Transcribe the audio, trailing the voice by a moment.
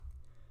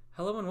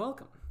Hello and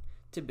welcome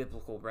to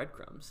Biblical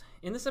Breadcrumbs.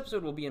 In this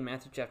episode, we'll be in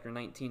Matthew chapter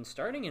 19,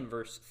 starting in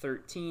verse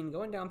 13,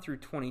 going down through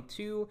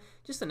 22,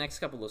 just the next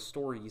couple of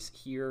stories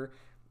here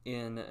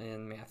in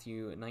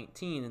Matthew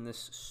 19, in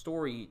this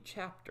story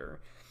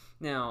chapter.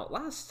 Now,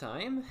 last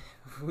couple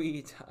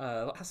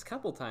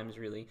times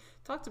really,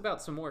 talked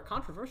about some more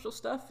controversial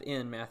stuff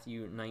in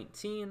Matthew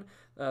 19.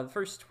 The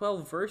first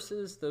 12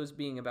 verses, those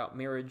being about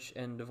marriage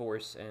and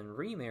divorce and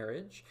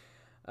remarriage.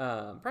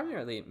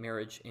 Primarily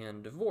marriage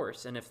and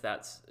divorce, and if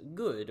that's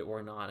good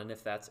or not, and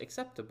if that's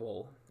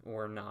acceptable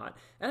or not.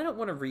 And I don't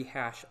want to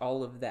rehash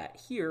all of that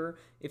here.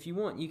 If you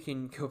want, you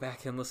can go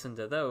back and listen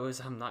to those.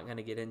 I'm not going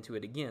to get into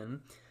it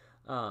again.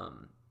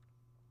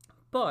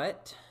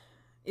 But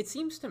it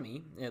seems to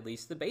me, at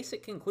least, the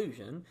basic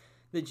conclusion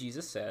that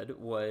Jesus said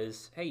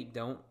was, hey,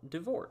 don't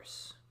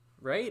divorce.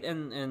 Right?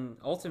 And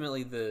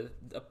ultimately the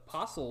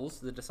apostles,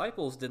 the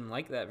disciples, didn't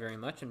like that very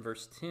much. In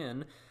verse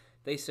 10,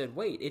 they said,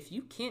 wait, if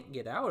you can't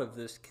get out of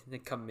this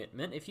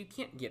commitment, if you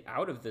can't get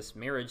out of this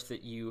marriage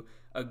that you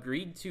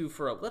agreed to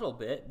for a little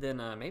bit,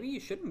 then maybe you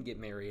shouldn't get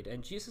married.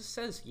 And Jesus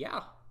says, yeah.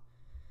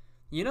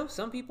 You know,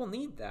 some people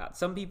need that.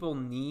 Some people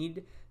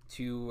need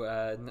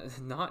to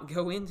not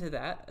go into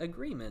that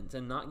agreement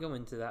and not go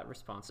into that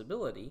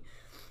responsibility.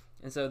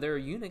 And so there are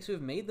eunuchs who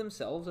have made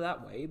themselves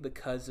that way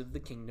because of the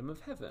kingdom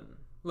of heaven.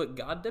 Look,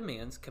 God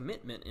demands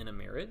commitment in a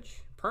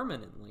marriage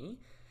permanently.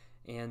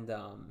 And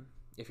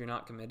if you're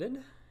not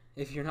committed,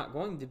 if you're not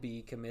going to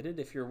be committed,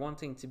 if you're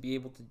wanting to be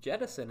able to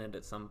jettison it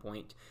at some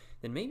point,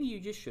 then maybe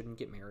you just shouldn't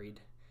get married.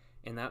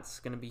 And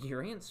that's going to be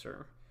your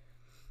answer.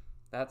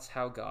 That's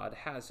how God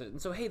has it. And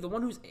so, hey, the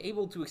one who's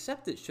able to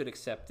accept it should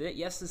accept it.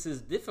 Yes, this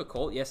is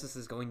difficult. Yes, this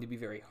is going to be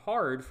very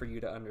hard for you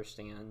to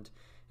understand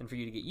and for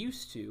you to get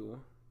used to.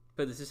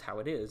 But this is how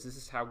it is. This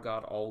is how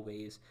God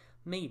always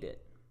made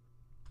it.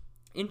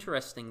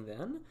 Interesting,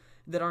 then,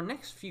 that our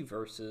next few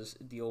verses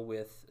deal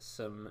with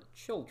some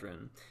children.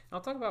 And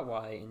I'll talk about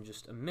why in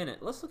just a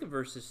minute. Let's look at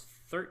verses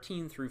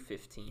 13 through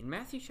 15.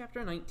 Matthew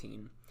chapter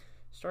 19,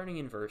 starting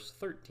in verse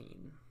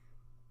 13.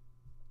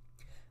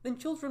 Then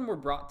children were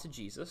brought to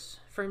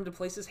Jesus for him to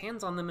place his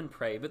hands on them and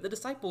pray, but the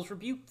disciples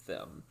rebuked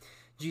them.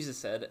 Jesus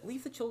said,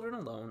 leave the children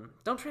alone.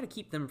 Don't try to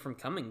keep them from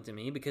coming to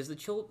me, because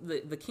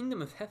the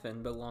kingdom of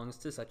heaven belongs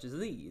to such as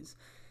these.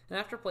 And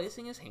after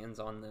placing his hands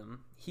on them,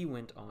 he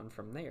went on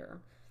from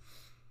there.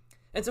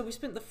 And so we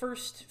spent the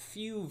first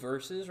few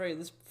verses, right,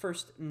 this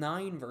first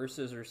 9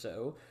 verses or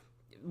so,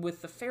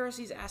 with the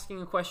Pharisees asking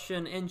a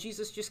question and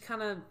Jesus just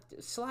kind of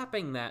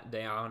slapping that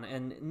down.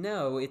 And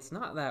no, it's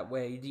not that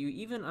way. Do you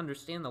even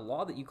understand the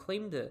law that you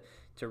claim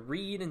to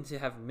read and to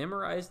have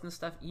memorized and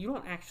stuff? You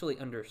don't actually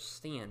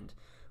understand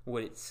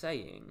what it's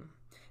saying.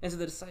 And so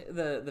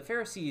the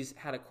Pharisees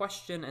had a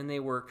question and they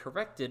were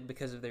corrected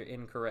because of their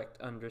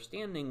incorrect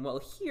understanding. Well,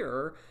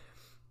 here,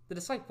 the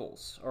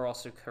disciples are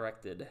also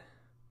corrected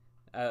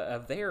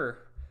of their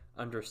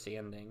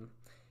understanding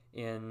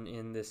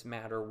in this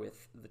matter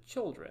with the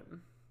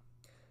children.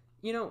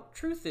 You know,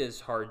 truth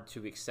is hard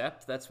to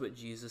accept. That's what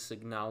Jesus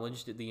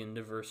acknowledged at the end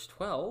of verse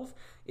 12.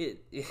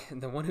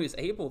 The one who is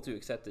able to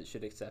accept it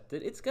should accept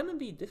it. It's going to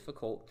be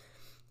difficult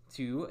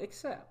to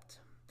accept.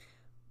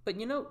 But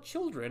you know,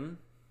 children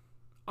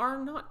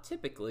are not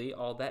typically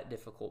all that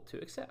difficult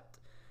to accept.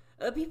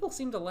 People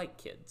seem to like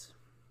kids.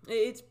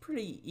 It's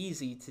pretty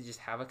easy to just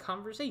have a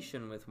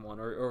conversation with one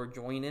or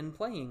join in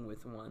playing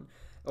with one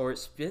or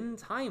spend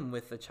time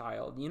with a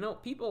child. You know,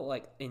 people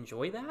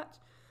enjoy that.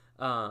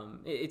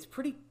 It's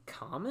pretty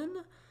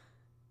common.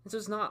 And so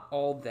it's not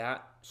all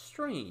that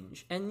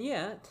strange. And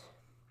yet,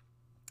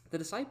 the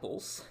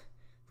disciples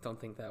don't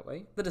think that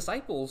way. The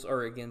disciples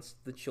are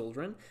against the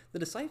children. The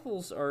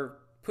disciples are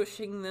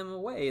pushing them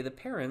away. The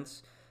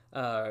parents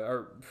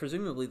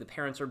presumably the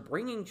parents are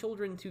bringing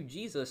children to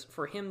Jesus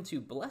for him to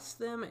bless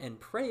them and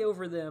pray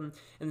over them.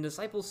 And the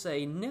disciples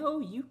say, no,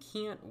 you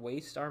can't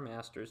waste our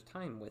master's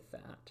time with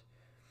that.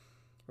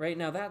 Right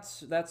now,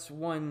 that's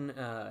one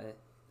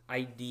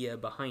idea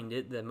behind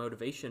it, the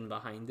motivation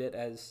behind it,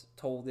 as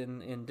told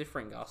in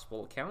different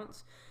gospel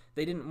accounts.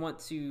 They didn't want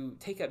to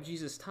take up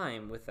Jesus'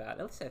 time with that.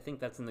 At least I think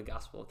that's in the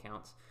gospel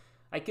accounts.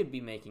 I could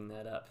be making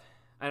that up.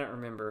 I don't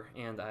remember,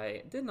 and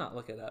I did not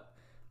look it up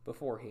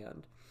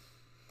beforehand.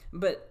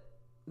 But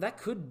that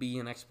could be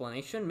an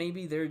explanation.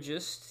 Maybe they're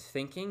just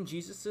thinking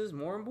Jesus is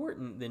more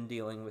important than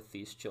dealing with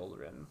these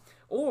children.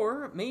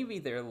 Or maybe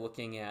they're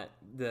looking at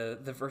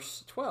the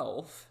verse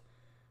 12,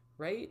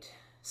 right?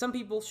 Some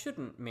people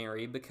shouldn't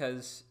marry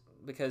because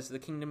the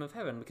kingdom of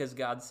heaven, because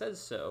God says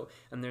so,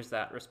 and there's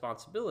that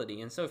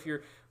responsibility. And so if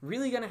you're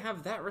really going to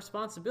have that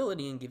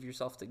responsibility and give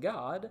yourself to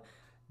God,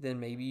 then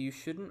maybe you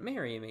shouldn't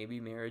marry. Maybe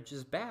marriage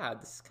is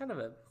bad. This is kind of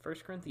a 1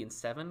 Corinthians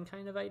 7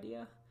 kind of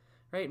idea.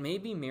 Right?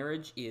 Maybe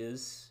marriage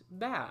is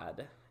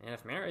bad. And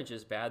if marriage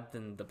is bad,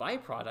 then the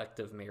byproduct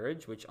of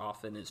marriage, which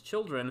often is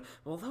children,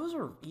 well, those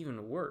are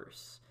even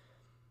worse.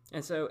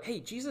 And so,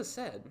 hey, Jesus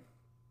said,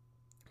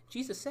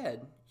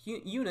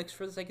 eunuchs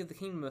for the sake of the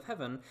kingdom of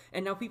heaven,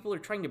 and now people are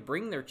trying to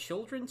bring their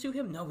children to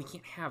him? No, we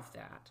can't have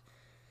that.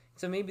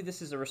 So maybe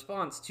this is a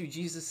response to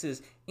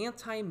Jesus's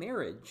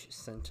anti-marriage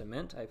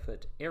sentiment. I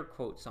put air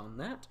quotes on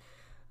that,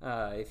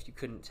 if you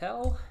couldn't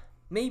tell.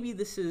 Maybe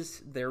this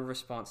is their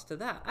response to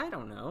that. I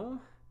don't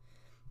know.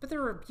 But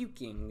they're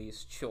rebuking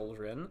these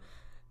children.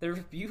 They're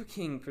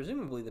rebuking,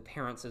 presumably, the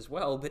parents as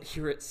well, but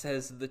here it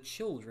says the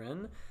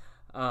children.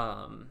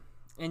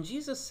 And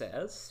Jesus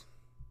says,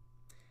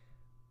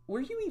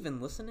 were you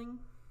even listening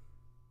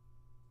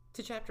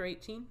to chapter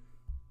 18?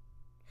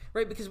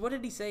 Right, because what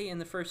did he say in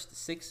the first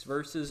 6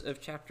 verses of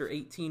chapter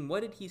 18?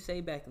 What did he say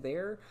back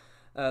there?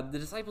 The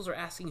disciples are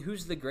asking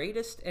who's the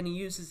greatest, and he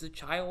uses a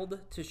child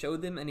to show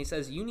them, and he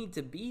says, you need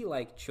to be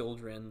like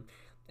children,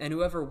 and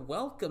whoever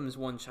welcomes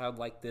one child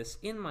like this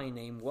in my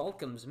name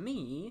welcomes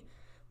me.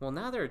 Well,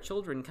 now there are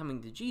children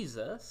coming to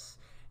Jesus,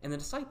 and the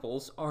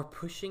disciples are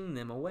pushing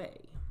them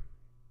away.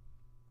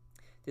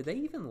 Did they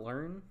even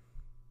learn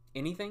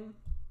anything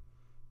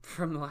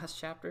from the last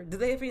chapter? Did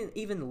they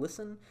even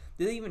listen?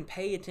 Did they even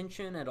pay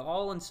attention at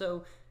all? And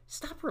so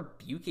stop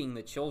rebuking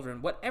the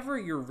children. Whatever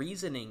your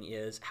reasoning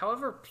is,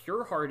 however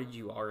pure-hearted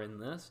you are in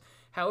this,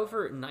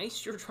 however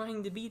nice you're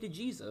trying to be to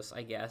Jesus,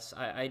 I guess.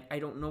 I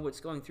don't know what's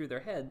going through their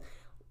head.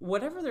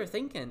 Whatever they're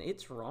thinking,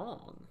 it's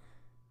wrong.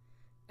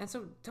 And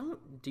so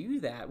don't do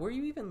that. Were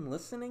you even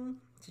listening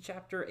to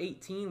chapter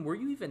 18? Were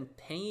you even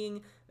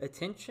paying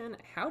attention?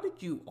 How did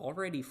you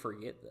already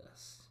forget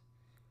this?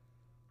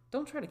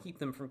 Don't try to keep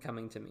them from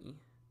coming to me.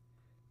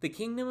 The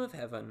kingdom of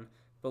heaven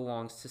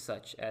belongs to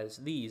such as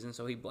these. And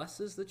so he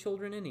blesses the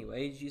children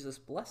anyway. Jesus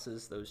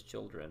blesses those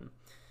children.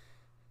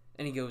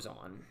 And he goes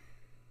on.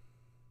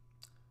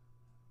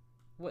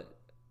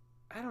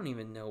 I don't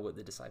even know what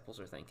the disciples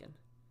are thinking.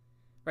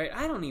 Right?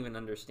 I don't even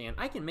understand.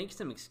 I can make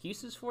some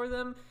excuses for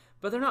them,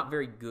 but they're not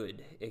very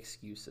good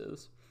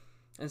excuses.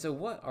 And so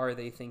what are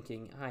they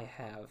thinking? I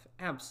have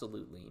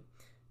absolutely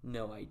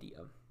no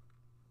idea.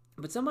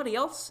 But somebody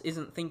else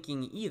isn't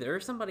thinking either.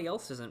 Somebody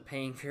else isn't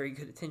paying very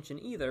good attention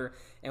either.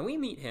 And we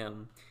meet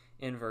him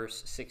in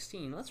verse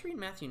 16. Let's read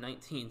Matthew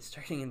 19,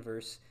 starting in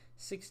verse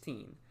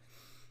 16.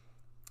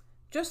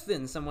 Just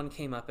then someone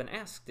came up and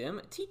asked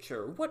him,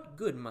 "Teacher, what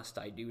good must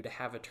I do to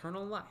have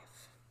eternal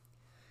life?"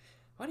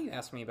 "Why do you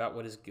ask me about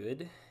what is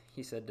good?"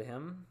 he said to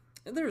him.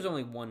 "There is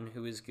only one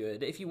who is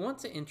good. If you want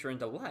to enter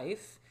into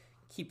life,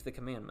 keep the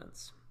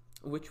commandments."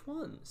 "Which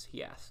ones?"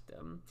 he asked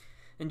him.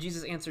 And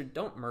Jesus answered,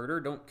 "Don't murder,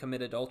 don't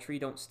commit adultery,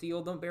 don't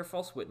steal, don't bear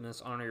false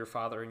witness, honor your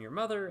father and your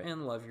mother,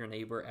 and love your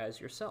neighbor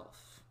as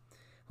yourself."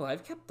 "Well,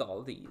 I've kept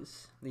all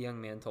these," the young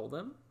man told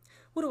him.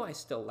 "What do I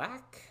still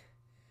lack?"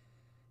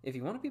 "If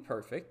you want to be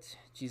perfect,"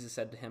 Jesus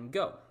said to him,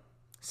 "go,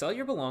 sell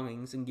your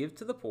belongings and give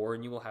to the poor,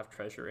 and you will have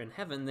treasure in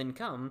heaven. Then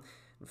come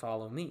and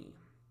follow me."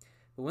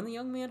 But when the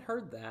young man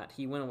heard that,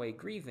 he went away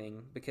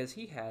grieving, because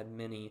he had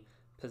many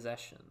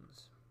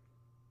possessions.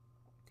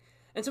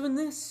 And so in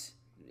this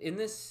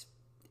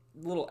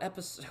little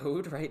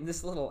episode, right, in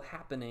this little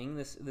happening,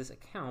 this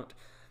account,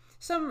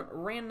 some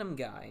random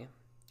guy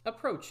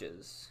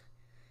approaches,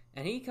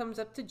 and he comes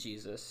up to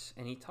Jesus,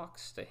 and he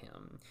talks to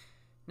him.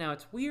 Now,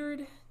 it's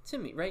weird to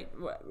me, right?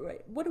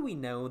 What do we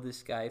know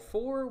this guy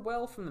for?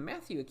 Well, from the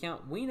Matthew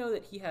account, we know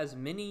that he has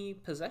many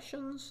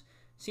possessions.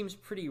 Seems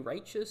pretty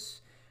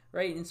righteous,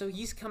 right? And so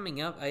he's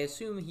coming up. I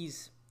assume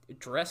he's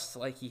dressed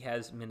like he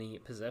has many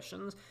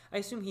possessions. I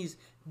assume he's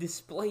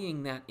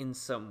displaying that in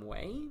some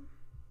way.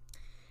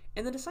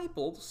 And the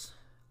disciples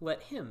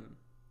let him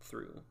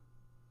through.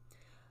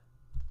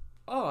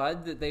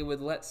 Odd that they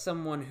would let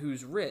someone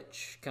who's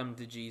rich come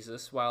to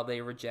Jesus while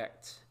they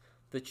reject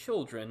the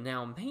children.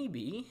 Now,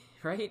 maybe,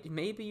 right?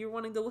 Maybe you're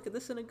wanting to look at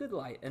this in a good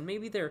light, and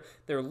maybe they're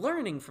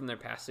learning from their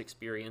past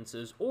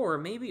experiences, or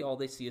maybe all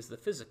they see is the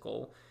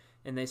physical,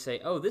 and they say,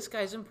 "Oh, this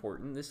guy's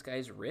important, this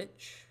guy's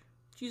rich.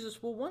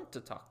 Jesus will want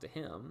to talk to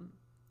him."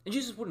 And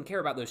Jesus wouldn't care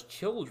about those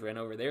children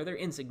over there. They're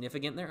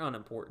insignificant, they're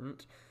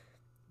unimportant.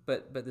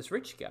 But this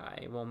rich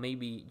guy, well,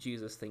 maybe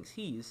Jesus thinks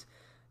he's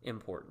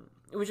important,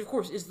 which of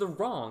course is the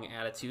wrong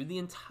attitude, the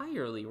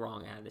entirely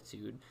wrong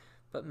attitude.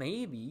 But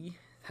maybe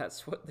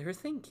that's what they're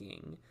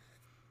thinking.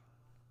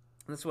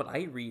 That's what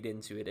I read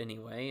into it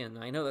anyway, and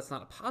I know that's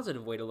not a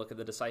positive way to look at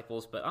the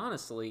disciples, but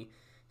honestly,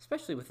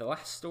 especially with the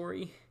last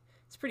story,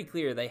 it's pretty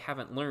clear they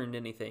haven't learned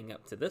anything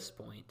up to this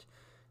point.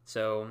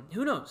 So,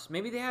 who knows?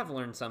 Maybe they have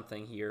learned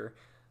something here,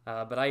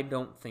 but I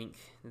don't think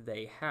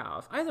they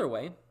have. Either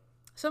way,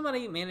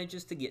 somebody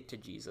manages to get to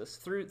Jesus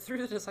through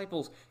the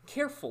disciples'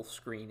 careful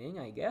screening,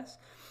 I guess.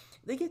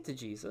 They get to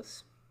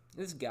Jesus,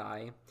 this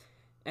guy,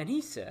 and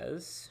he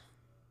says,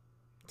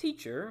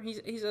 "Teacher,"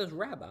 he says,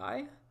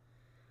 "Rabbi,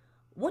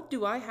 what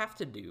do I have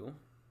to do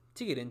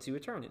to get into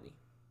eternity?"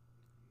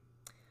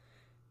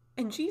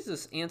 And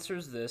Jesus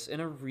answers this in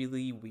a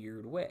really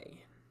weird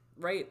way,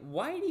 right?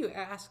 "Why do you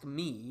ask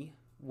me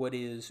what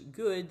is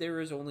good? There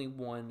is only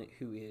one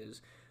who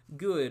is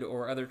good."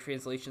 Or other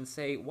translations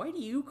say, "Why do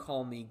you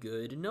call me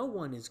good? No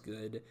one is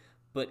good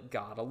but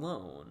God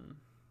alone."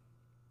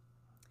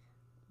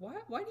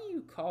 Why do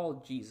you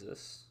call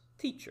Jesus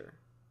teacher?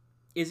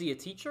 Is he a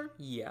teacher?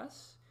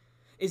 Yes.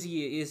 Is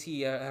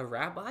he a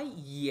rabbi?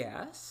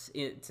 Yes,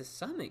 to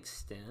some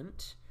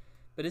extent.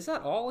 But is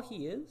that all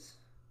he is?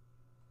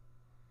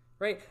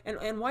 Right?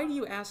 And why do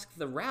you ask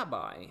the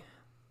rabbi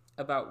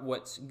about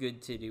what's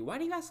good to do? Why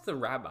do you ask the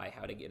rabbi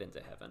how to get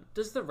into heaven?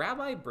 Does the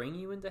rabbi bring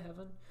you into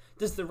heaven?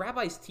 Does the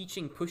rabbi's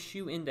teaching push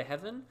you into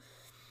heaven?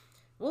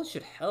 Well, it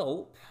should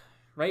help,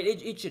 right?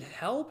 It should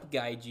help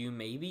guide you,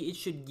 maybe. It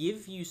should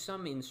give you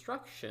some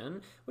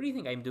instruction. What do you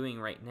think I'm doing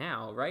right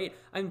now, right?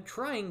 I'm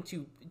trying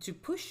to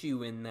push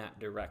you in that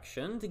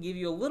direction, to give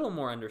you a little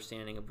more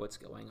understanding of what's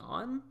going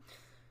on.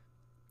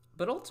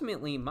 But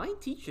ultimately, my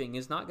teaching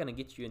is not going to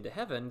get you into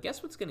heaven.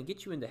 Guess what's going to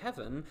get you into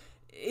heaven?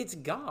 It's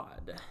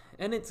God.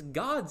 And it's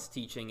God's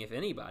teaching, if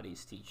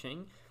anybody's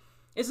teaching.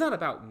 It's not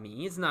about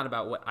me. It's not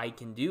about what I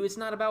can do. It's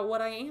not about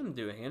what I am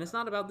doing. And it's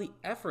not about the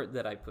effort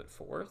that I put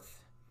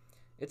forth.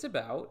 It's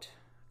about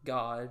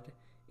God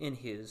in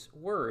His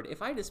Word.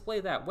 If I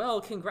display that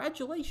well,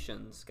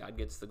 congratulations, God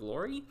gets the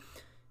glory.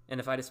 And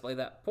if I display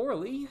that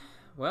poorly,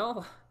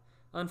 well,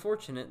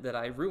 unfortunate that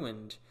I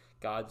ruined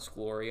God's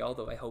glory,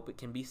 although I hope it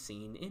can be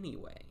seen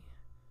anyway.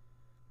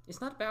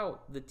 It's not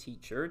about the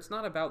teacher. It's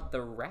not about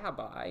the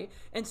rabbi.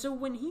 And so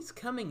when he's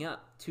coming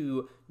up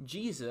to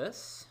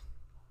Jesus,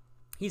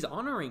 he's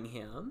honoring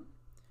him,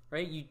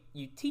 right?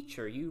 You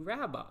teacher, you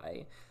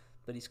rabbi.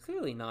 But he's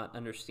clearly not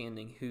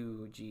understanding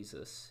who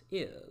Jesus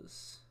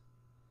is.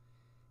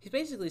 He's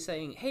basically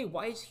saying, hey,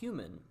 wise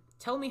human,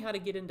 tell me how to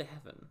get into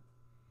heaven.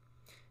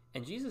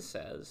 And Jesus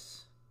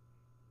says,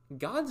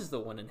 God's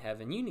the one in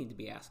heaven. You need to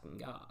be asking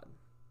God.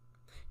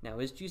 Now,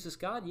 is Jesus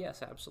God?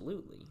 Yes,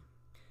 absolutely.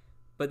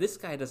 But this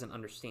guy doesn't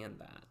understand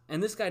that.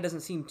 And this guy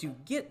doesn't seem to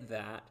get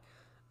that.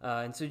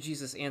 And so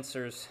Jesus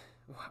answers,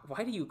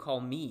 why do you call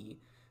me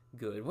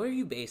good? What are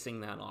you basing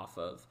that off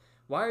of?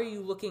 Why are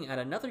you looking at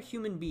another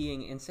human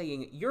being and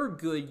saying, you're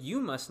good, you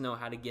must know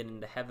how to get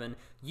into heaven,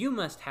 you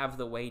must have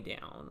the way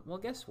down? Well,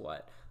 guess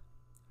what?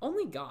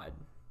 Only God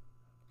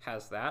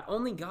has that.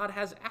 Only God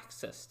has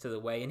access to the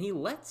way, and he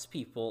lets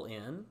people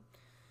in.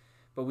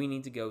 But we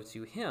need to go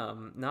to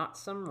him, not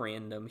some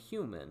random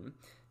human.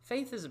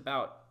 Faith is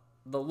about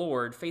the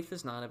Lord. Faith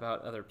is not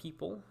about other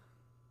people,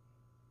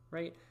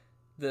 right?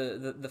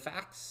 The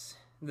facts,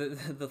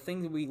 the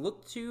thing that we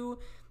look to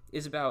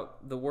is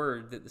about the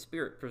word that the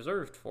Spirit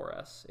preserved for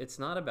us. It's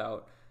not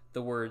about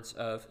the words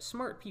of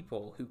smart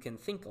people who can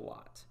think a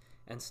lot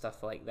and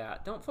stuff like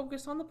that. Don't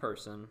focus on the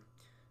person.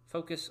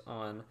 Focus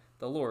on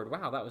the Lord.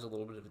 Wow, that was a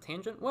little bit of a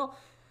tangent. Well,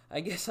 I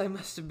guess I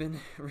must have been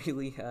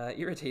really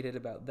irritated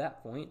about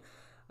that point.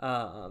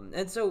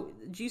 And so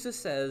Jesus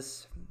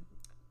says,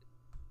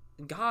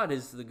 God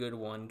is the good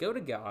one. Go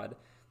to God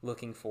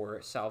looking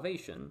for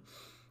salvation.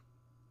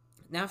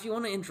 Now, if you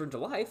want to enter into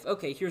life,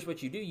 okay, here's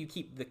what you do. You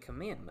keep the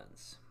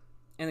commandments.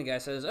 And the guy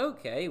says,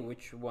 okay,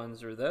 which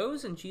ones are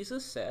those? And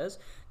Jesus says,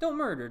 don't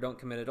murder, don't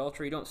commit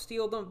adultery, don't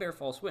steal, don't bear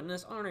false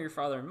witness, honor your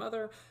father and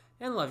mother,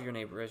 and love your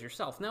neighbor as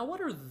yourself. Now, what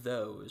are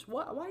those?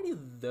 Why do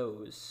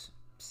those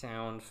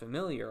sound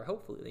familiar?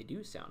 Hopefully they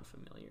do sound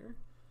familiar.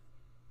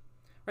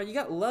 Right, you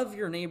got love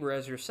your neighbor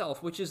as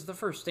yourself, which is the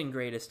first and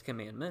greatest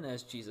commandment,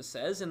 as Jesus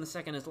says, and the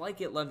second is like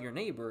it, love your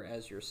neighbor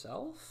as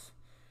yourself.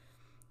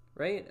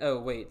 Right? Oh,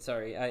 wait,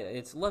 sorry.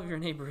 It's love your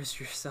neighbor as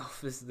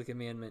yourself is the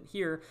commandment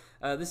here.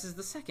 This is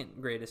the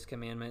second greatest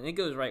commandment. It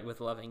goes right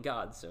with loving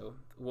God, so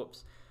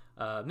whoops.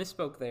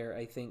 Misspoke there,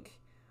 I think.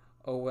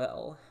 Oh,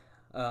 well.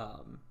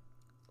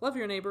 Love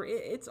your neighbor.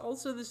 It's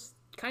also this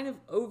kind of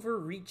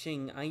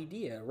overreaching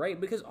idea,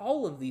 right? Because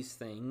all of these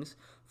things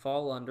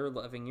fall under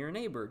loving your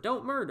neighbor.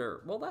 Don't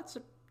murder. Well, that's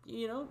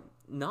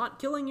not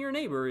killing your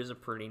neighbor is a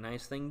pretty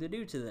nice thing to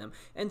do to them.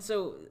 And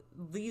so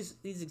these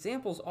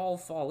examples all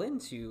fall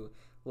into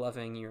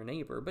loving your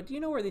neighbor. But do you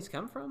know where these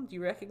come from? Do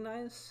you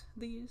recognize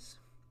these?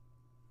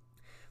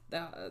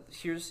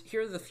 Here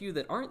are the few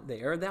that aren't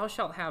there. Thou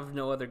shalt have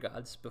no other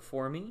gods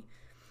before me,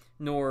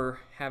 nor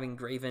having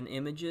graven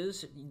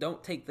images.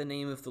 Don't take the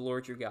name of the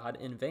Lord your God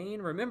in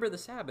vain. Remember the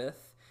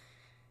Sabbath,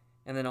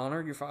 and then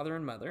honor your father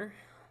and mother.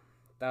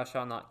 Thou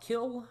shalt not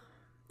kill.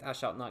 Thou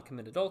shalt not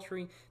commit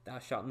adultery. Thou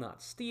shalt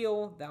not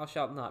steal. Thou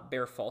shalt not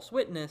bear false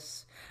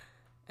witness.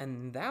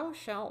 And thou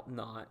shalt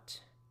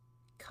not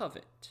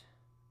covet.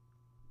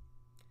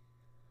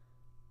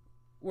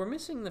 We're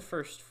missing the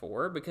first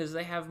four because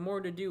they have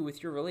more to do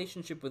with your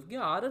relationship with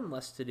God and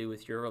less to do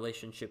with your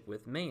relationship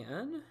with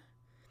man.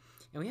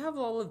 And we have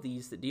all of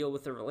these that deal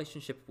with the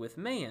relationship with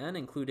man,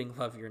 including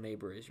love your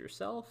neighbor as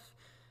yourself,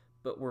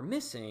 but we're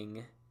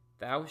missing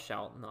thou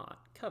shalt not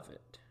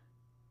covet.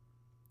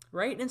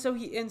 Right? And so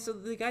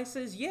the guy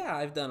says, yeah,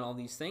 I've done all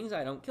these things.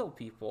 I don't kill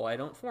people. I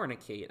don't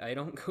fornicate. I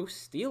don't go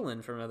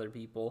stealing from other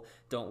people.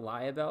 Don't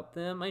lie about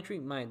them. I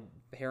treat my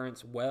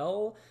parents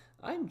well.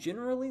 I'm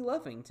generally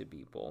loving to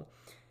people.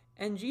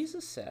 And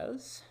Jesus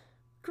says,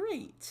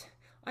 great.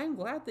 I'm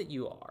glad that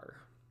you are.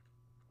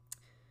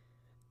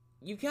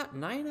 You got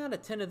 9 out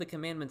of 10 of the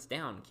commandments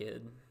down,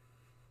 kid.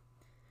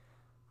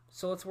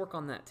 So let's work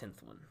on that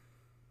 10th one.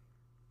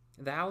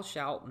 Thou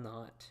shalt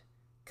not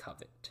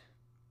covet.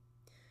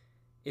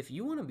 If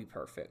you want to be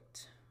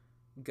perfect,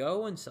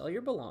 go and sell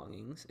your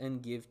belongings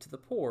and give to the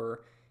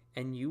poor,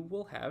 and you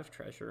will have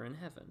treasure in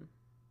heaven.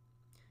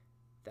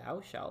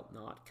 thou shalt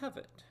not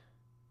covet.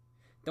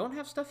 Don't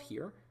have stuff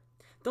here.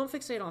 Don't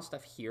fixate on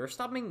stuff here.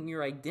 Stop making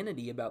your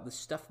identity about the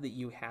stuff that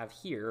you have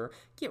here.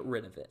 Get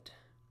rid of it.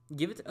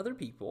 Give it to other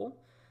people,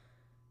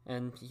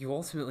 and you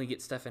ultimately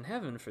get stuff in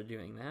heaven for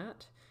doing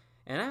that.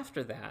 And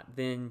after that,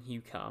 then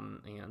you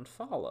come and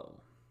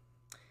follow.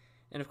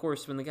 And of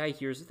course, when the guy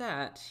hears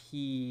that,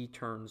 he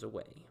turns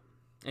away.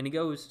 And he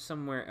goes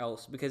somewhere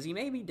else because he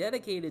may be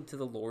dedicated to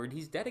the Lord.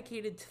 He's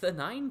dedicated to the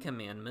 9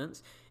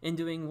 commandments and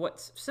doing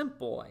what's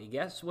simple, I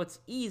guess, what's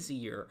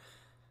easier.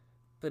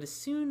 But as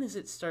soon as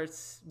it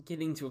starts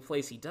getting to a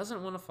place he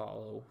doesn't want to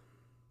follow,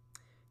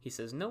 he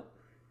says, nope,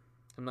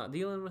 I'm not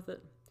dealing with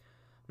it.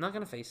 I'm not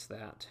going to face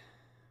that.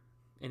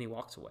 And he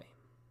walks away.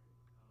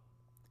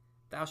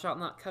 Thou shalt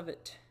not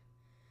covet.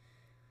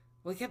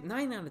 Well, he kept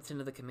 9 out of 10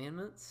 of the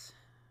commandments,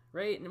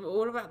 right? And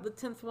what about the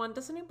 10th one?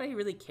 Does anybody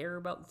really care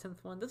about the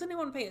 10th one? Does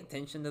anyone pay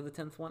attention to the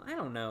 10th one? I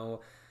don't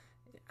know.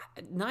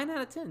 9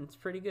 out of 10 is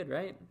pretty good,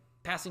 right?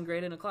 Passing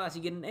grade in a class,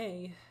 you get an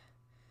A.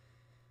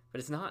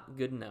 But it's not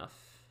good enough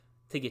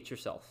to get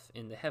yourself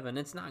into heaven.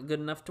 It's not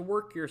good enough to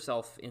work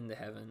yourself into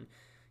heaven.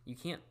 You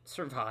can't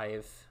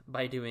survive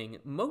by doing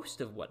most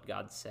of what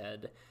God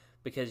said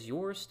because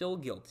you're still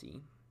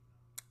guilty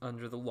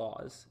under the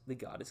laws that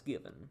God has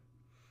given.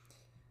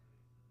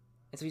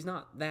 And so he's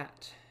not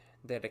that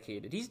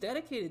dedicated. He's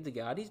dedicated to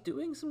God. He's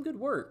doing some good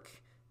work,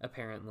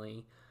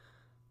 apparently.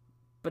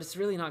 But it's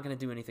really not going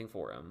to do anything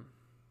for him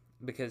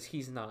because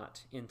he's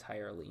not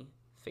entirely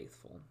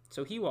faithful.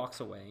 So he walks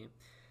away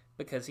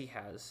because he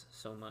has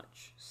so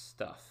much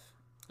stuff.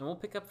 And we'll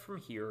pick up from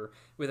here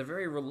with a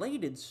very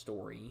related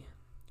story.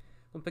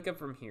 We'll pick up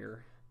from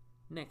here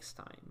next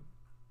time.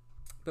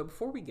 But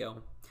before we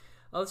go,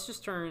 let's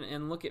just turn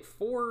and look at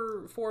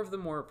four of the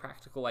more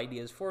practical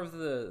ideas, 4 of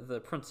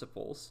the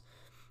principles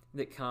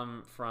that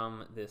come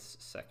from this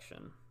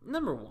section.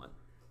 Number one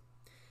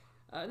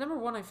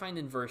I find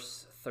in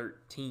verse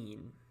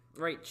 13,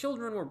 right?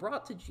 Children were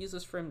brought to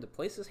Jesus for him to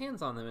place his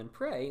hands on them and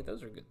pray.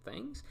 Those are good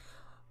things.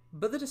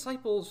 But the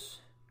disciples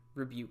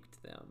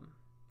rebuked them.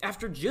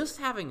 After just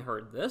having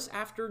heard this,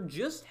 after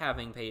just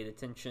having paid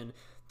attention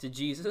to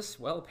Jesus,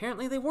 well,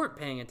 apparently they weren't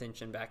paying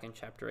attention back in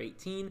chapter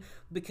 18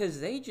 because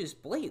they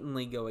just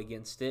blatantly go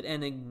against it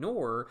and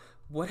ignore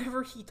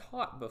whatever he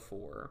taught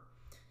before,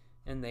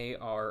 and they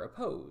are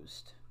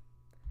opposed.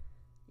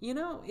 You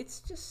know, it's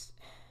just,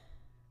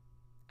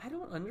 I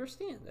don't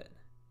understand it.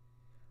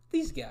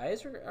 These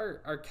guys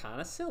are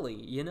kind of silly,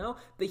 you know?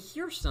 They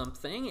hear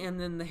something, and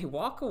then they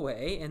walk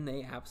away, and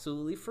they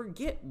absolutely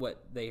forget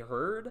what they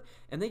heard,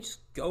 and they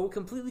just go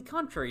completely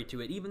contrary to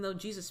it, even though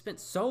Jesus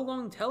spent so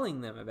long telling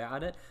them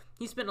about it.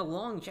 He spent a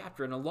long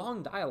chapter and a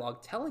long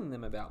dialogue telling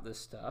them about this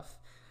stuff,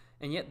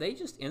 and yet they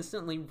just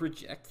instantly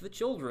reject the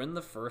children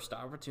the first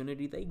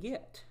opportunity they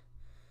get.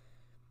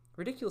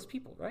 Ridiculous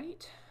people,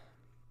 right?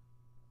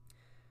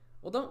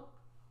 Well,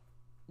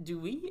 do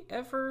we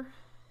ever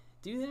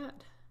do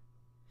that?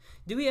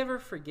 Do we ever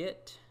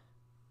forget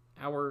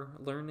our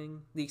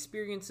learning, the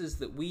experiences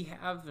that we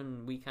have,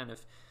 and we kind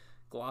of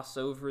gloss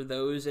over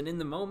those? And in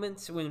the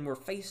moments when we're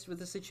faced with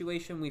a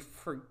situation, we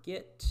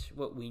forget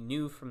what we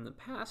knew from the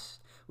past.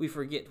 We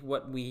forget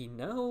what we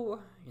know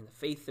in the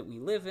faith that we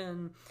live in,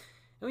 and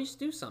we just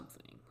do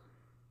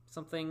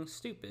something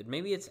stupid.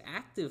 Maybe it's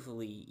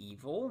actively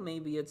evil.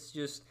 Maybe it's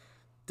just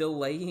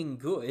delaying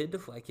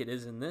good, like it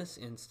is in this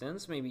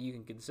instance. Maybe you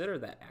can consider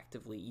that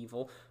actively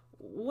evil.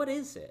 What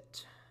is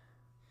it?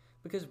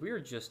 Because we're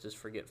just as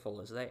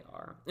forgetful as they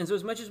are. And so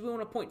as much as we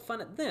want to point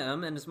fun at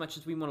them, and as much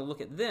as we want to look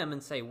at them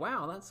and say,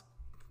 wow, that's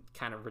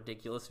kind of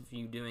ridiculous of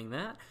you doing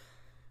that,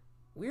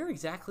 we're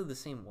exactly the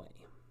same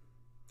way.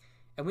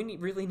 And we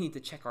really need to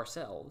check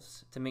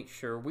ourselves to make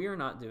sure we are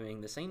not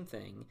doing the same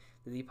thing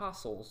that the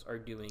apostles are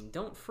doing.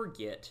 Don't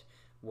forget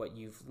what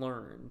you've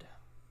learned.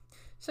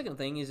 Second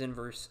thing is in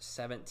verse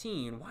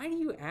 17. Why do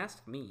you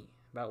ask me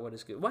about what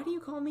is good? Why do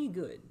you call me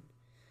good?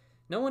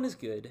 No one is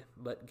good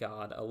but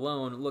God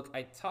alone. Look,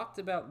 I talked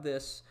about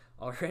this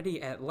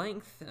already at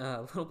length,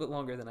 a little bit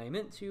longer than I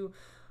meant to,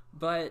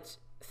 but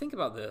think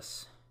about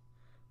this.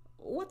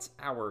 What's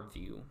our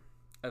view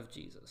of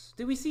Jesus?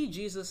 Do we see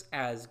Jesus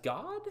as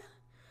God,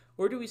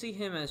 or do we see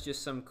him as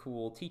just some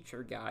cool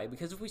teacher guy?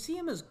 Because if we see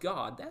him as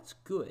God, that's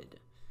good.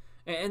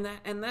 And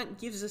that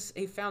gives us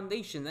a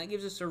foundation. That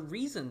gives us a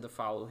reason to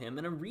follow him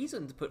and a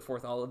reason to put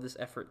forth all of this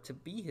effort to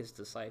be his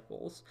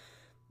disciples.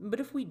 But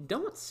if we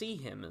don't see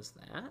him as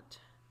that,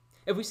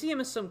 if we see him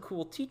as some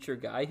cool teacher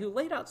guy who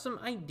laid out some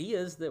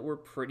ideas that were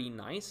pretty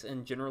nice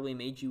and generally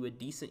made you a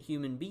decent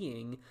human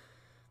being,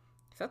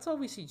 if that's all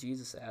we see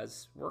Jesus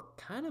as, we're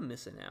kind of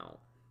missing out.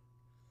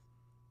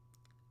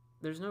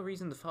 There's no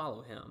reason to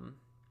follow him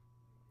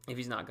if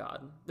he's not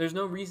God. There's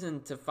no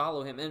reason to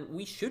follow him, and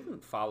we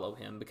shouldn't follow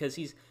him because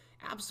he's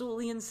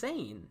absolutely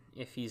insane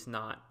if he's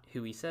not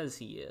who he says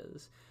he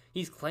is.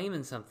 He's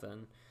claiming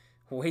something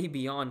way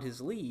beyond his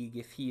league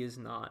if he is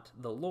not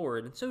the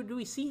Lord. And so do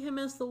we see him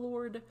as the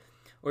Lord,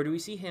 or do we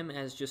see him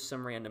as just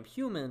some random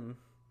human?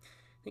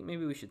 I think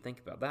maybe we should think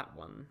about that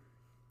one,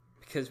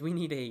 because we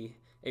need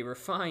a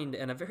refined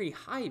and a very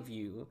high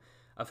view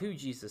of who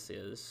Jesus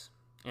is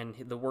and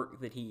the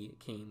work that he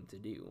came to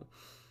do.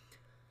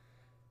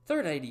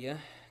 Third idea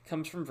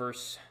comes from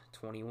verse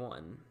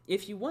 21.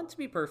 If you want to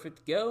be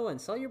perfect, go and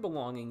sell your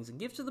belongings and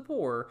give to the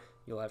poor.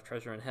 You'll have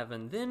treasure in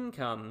heaven. Then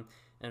come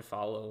and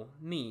follow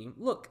me.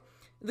 Look,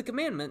 the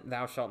commandment,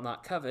 thou shalt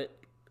not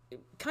covet,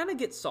 kind of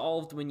gets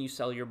solved when you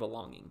sell your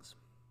belongings.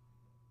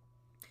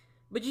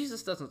 But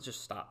Jesus doesn't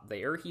just stop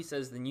there. He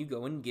says, then you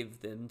go and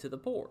give them to the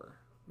poor,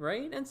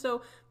 right? And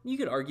so you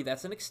could argue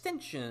that's an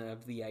extension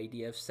of the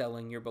idea of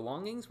selling your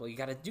belongings. Well, you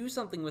got to do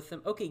something with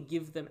them. Okay,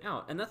 give them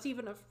out. And that's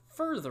even a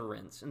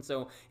furtherance. And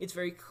so it's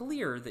very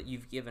clear that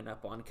you've given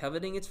up on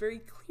coveting. It's very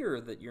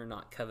clear that you're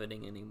not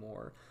coveting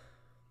anymore.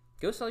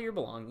 Go sell your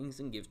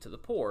belongings and give to the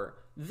poor.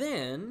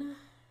 Then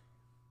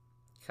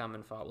come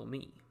and follow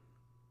me.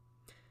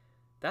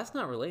 That's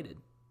not related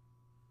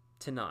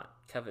to not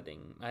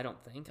coveting, I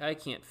don't think. I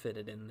can't fit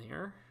it in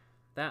there.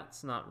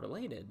 That's not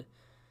related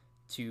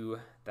to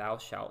thou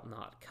shalt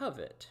not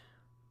covet.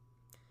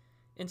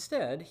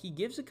 Instead, he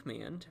gives a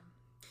command,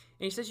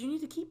 and he says you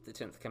need to keep the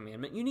 10th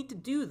commandment. You need to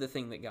do the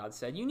thing that God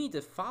said. You need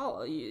to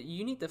follow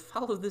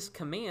this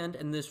command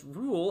and this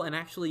rule and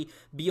actually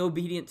be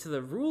obedient to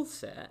the rule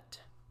set.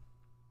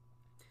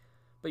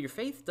 But your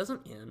faith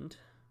doesn't end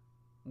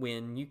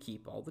when you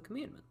keep all the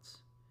commandments.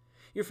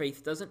 Your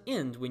faith doesn't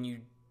end when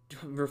you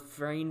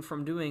refrain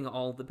from doing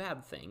all the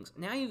bad things.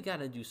 Now you've got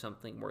to do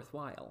something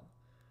worthwhile.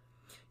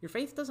 Your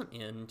faith doesn't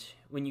end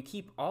when you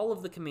keep all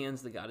of the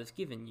commands that God has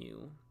given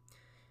you.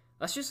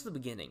 That's just the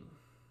beginning.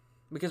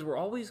 Because we're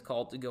always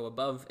called to go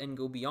above and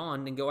go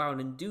beyond and go out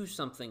and do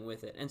something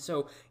with it. And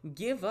so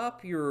give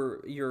up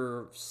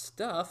your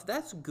stuff.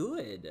 That's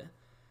good.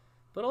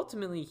 But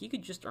ultimately, he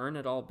could just earn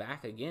it all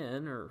back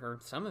again, or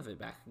some of it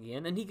back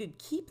again, and he could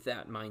keep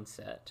that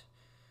mindset.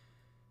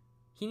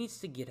 He needs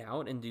to get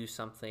out and do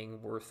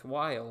something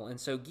worthwhile. And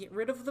so get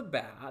rid of the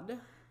bad.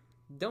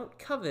 Don't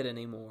covet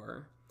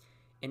anymore.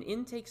 And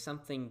intake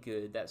something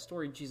good. That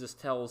story Jesus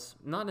tells,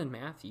 not in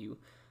Matthew,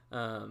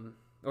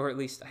 or at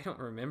least I don't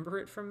remember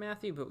it from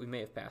Matthew, but we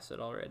may have passed it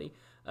already,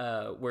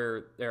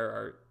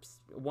 where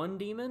one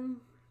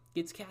demon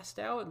gets cast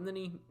out, and then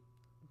he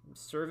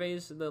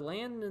surveys the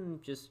land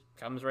and just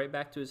comes right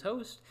back to his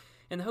host.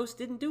 And the host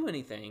didn't do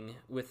anything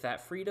with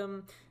that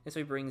freedom, and so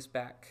he brings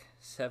back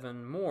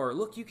 7 more.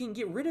 Look, you can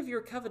get rid of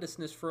your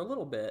covetousness for a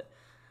little bit,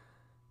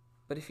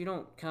 but if you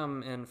don't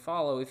come and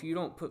follow, if you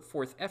don't put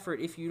forth effort,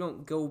 if you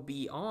don't go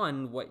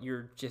beyond what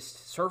you're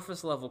just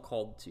surface level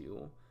called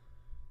to,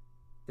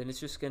 then it's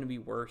just going to be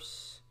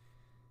worse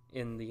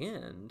in the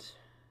end.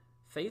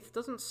 Faith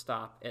doesn't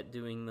stop at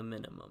doing the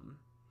minimum.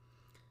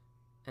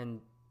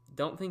 And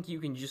don't think you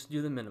can just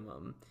do the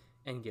minimum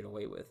and get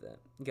away with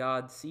it.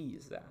 God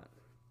sees that.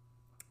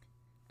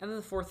 And then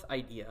the fourth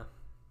idea,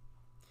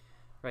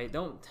 right?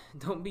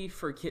 Don't be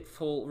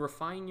forgetful.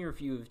 Refine your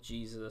view of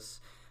Jesus.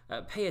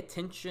 Pay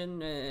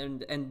attention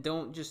and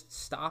don't just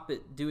stop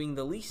at doing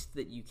the least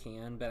that you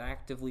can, but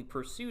actively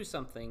pursue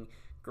something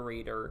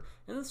greater.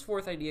 And this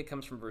fourth idea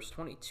comes from verse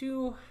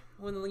 22.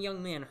 When the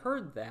young man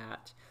heard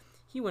that,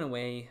 he went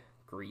away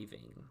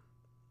grieving.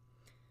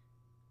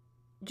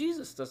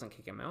 Jesus doesn't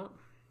kick him out.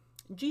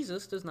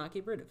 Jesus does not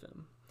get rid of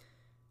him.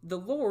 The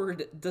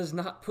Lord does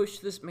not push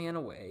this man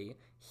away.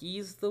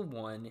 He's the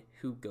one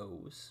who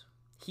goes.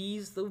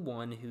 He's the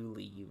one who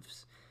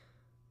leaves.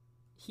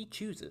 He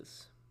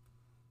chooses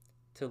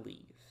to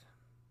leave.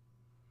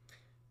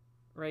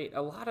 Right?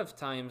 A lot of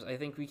times I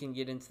think we can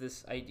get into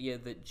this idea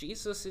that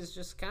Jesus is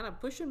just kind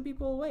of pushing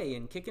people away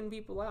and kicking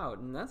people out,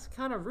 and that's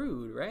kind of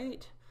rude,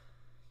 right?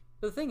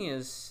 But the thing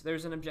is,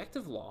 there's an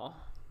objective law.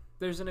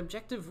 There's an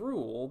objective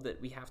rule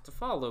that we have to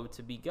follow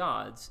to be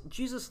God's.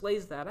 Jesus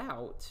lays that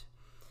out.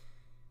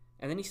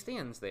 And then he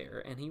stands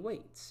there and he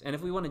waits. And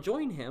if we want to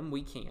join him,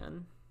 we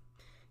can.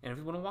 And if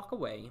we want to walk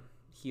away,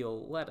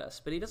 he'll let us.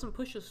 But he doesn't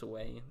push us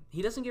away.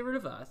 He doesn't get rid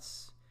of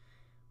us.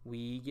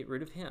 We get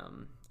rid of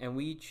him. And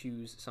we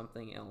choose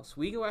something else.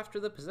 We go after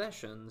the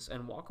possessions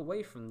and walk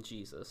away from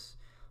Jesus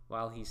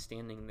while he's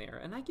standing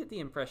there. And I get the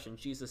impression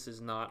Jesus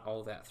is not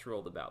all that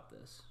thrilled about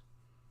this.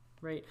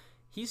 Right?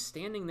 He's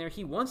standing there.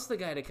 He wants the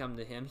guy to come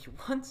to him. He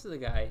wants the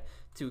guy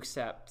to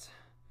accept.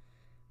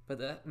 But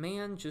that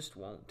man just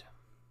won't.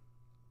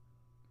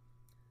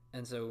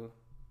 And so,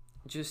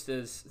 just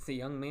as the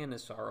young man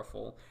is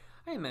sorrowful,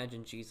 I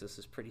imagine Jesus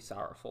is pretty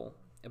sorrowful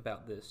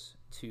about this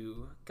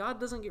too. God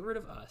doesn't get rid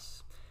of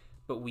us,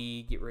 but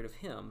we get rid of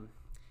him.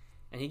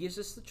 And he gives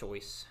us the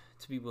choice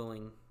to be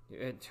willing,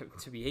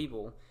 to be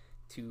able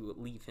to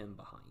leave him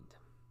behind.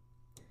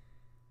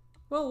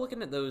 Well,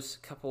 looking at those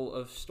couple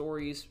of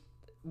stories,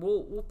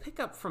 we'll pick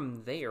up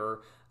from there,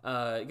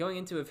 going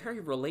into a very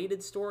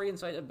related story. And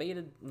so I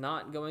debated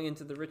not going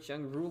into the rich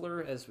young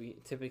ruler, as we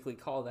typically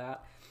call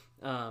that.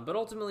 But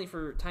ultimately,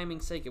 for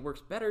timing's sake, it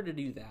works better to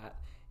do that,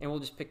 and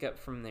we'll just pick up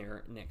from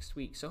there next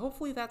week. So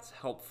hopefully that's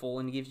helpful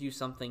and gives you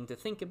something to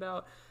think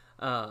about.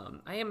 I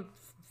am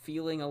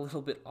feeling a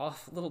little bit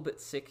off, a little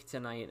bit sick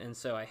tonight, and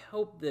so I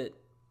hope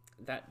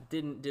that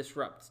didn't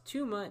disrupt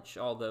too much,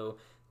 although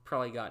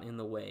probably got in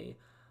the way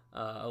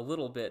a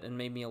little bit and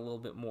made me a little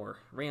bit more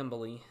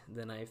rambly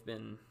than I've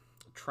been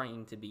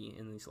trying to be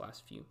in these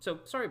last few. So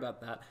sorry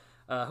about that.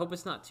 Hope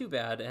it's not too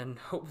bad, and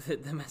hope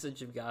that the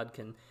message of God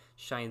can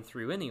shine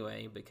through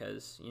anyway,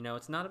 because,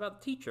 it's not about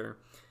the teacher.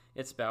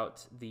 It's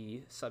about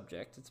the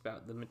subject. It's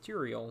about the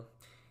material.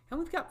 And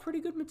we've got pretty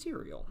good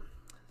material.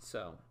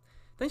 So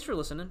thanks for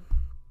listening.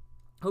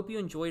 Hope you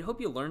enjoyed. Hope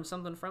you learned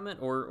something from it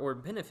or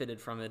benefited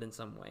from it in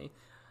some way.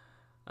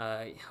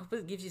 Hope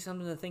it gives you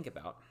something to think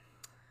about.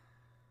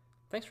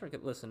 Thanks for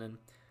listening.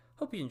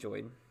 Hope you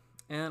enjoyed.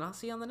 And I'll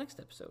see you on the next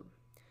episode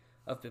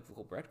of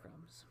Biblical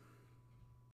Breadcrumbs.